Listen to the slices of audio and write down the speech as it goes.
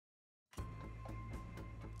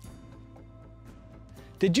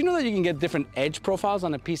Did you know that you can get different edge profiles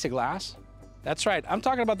on a piece of glass? That's right, I'm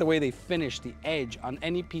talking about the way they finish the edge on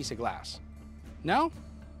any piece of glass. No?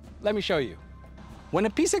 Let me show you. When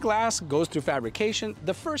a piece of glass goes through fabrication,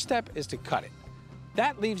 the first step is to cut it.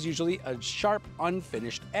 That leaves usually a sharp,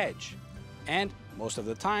 unfinished edge. And most of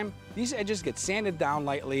the time, these edges get sanded down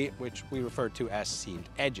lightly, which we refer to as seamed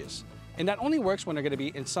edges. And that only works when they're going to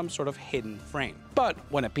be in some sort of hidden frame. But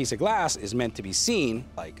when a piece of glass is meant to be seen,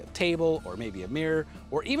 like a table or maybe a mirror,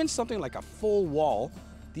 or even something like a full wall,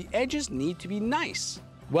 the edges need to be nice.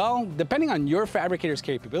 Well, depending on your fabricator's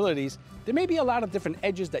capabilities, there may be a lot of different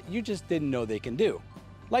edges that you just didn't know they can do.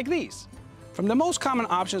 Like these. From the most common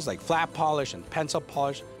options like flat polish and pencil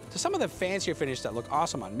polish, to some of the fancier finishes that look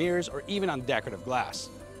awesome on mirrors or even on decorative glass.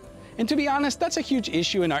 And to be honest, that's a huge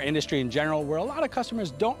issue in our industry in general, where a lot of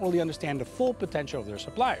customers don't really understand the full potential of their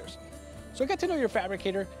suppliers. So get to know your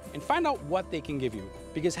fabricator and find out what they can give you,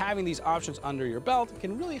 because having these options under your belt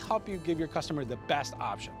can really help you give your customer the best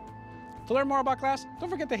option. To learn more about glass, don't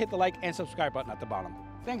forget to hit the like and subscribe button at the bottom.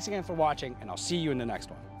 Thanks again for watching, and I'll see you in the next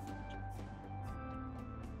one.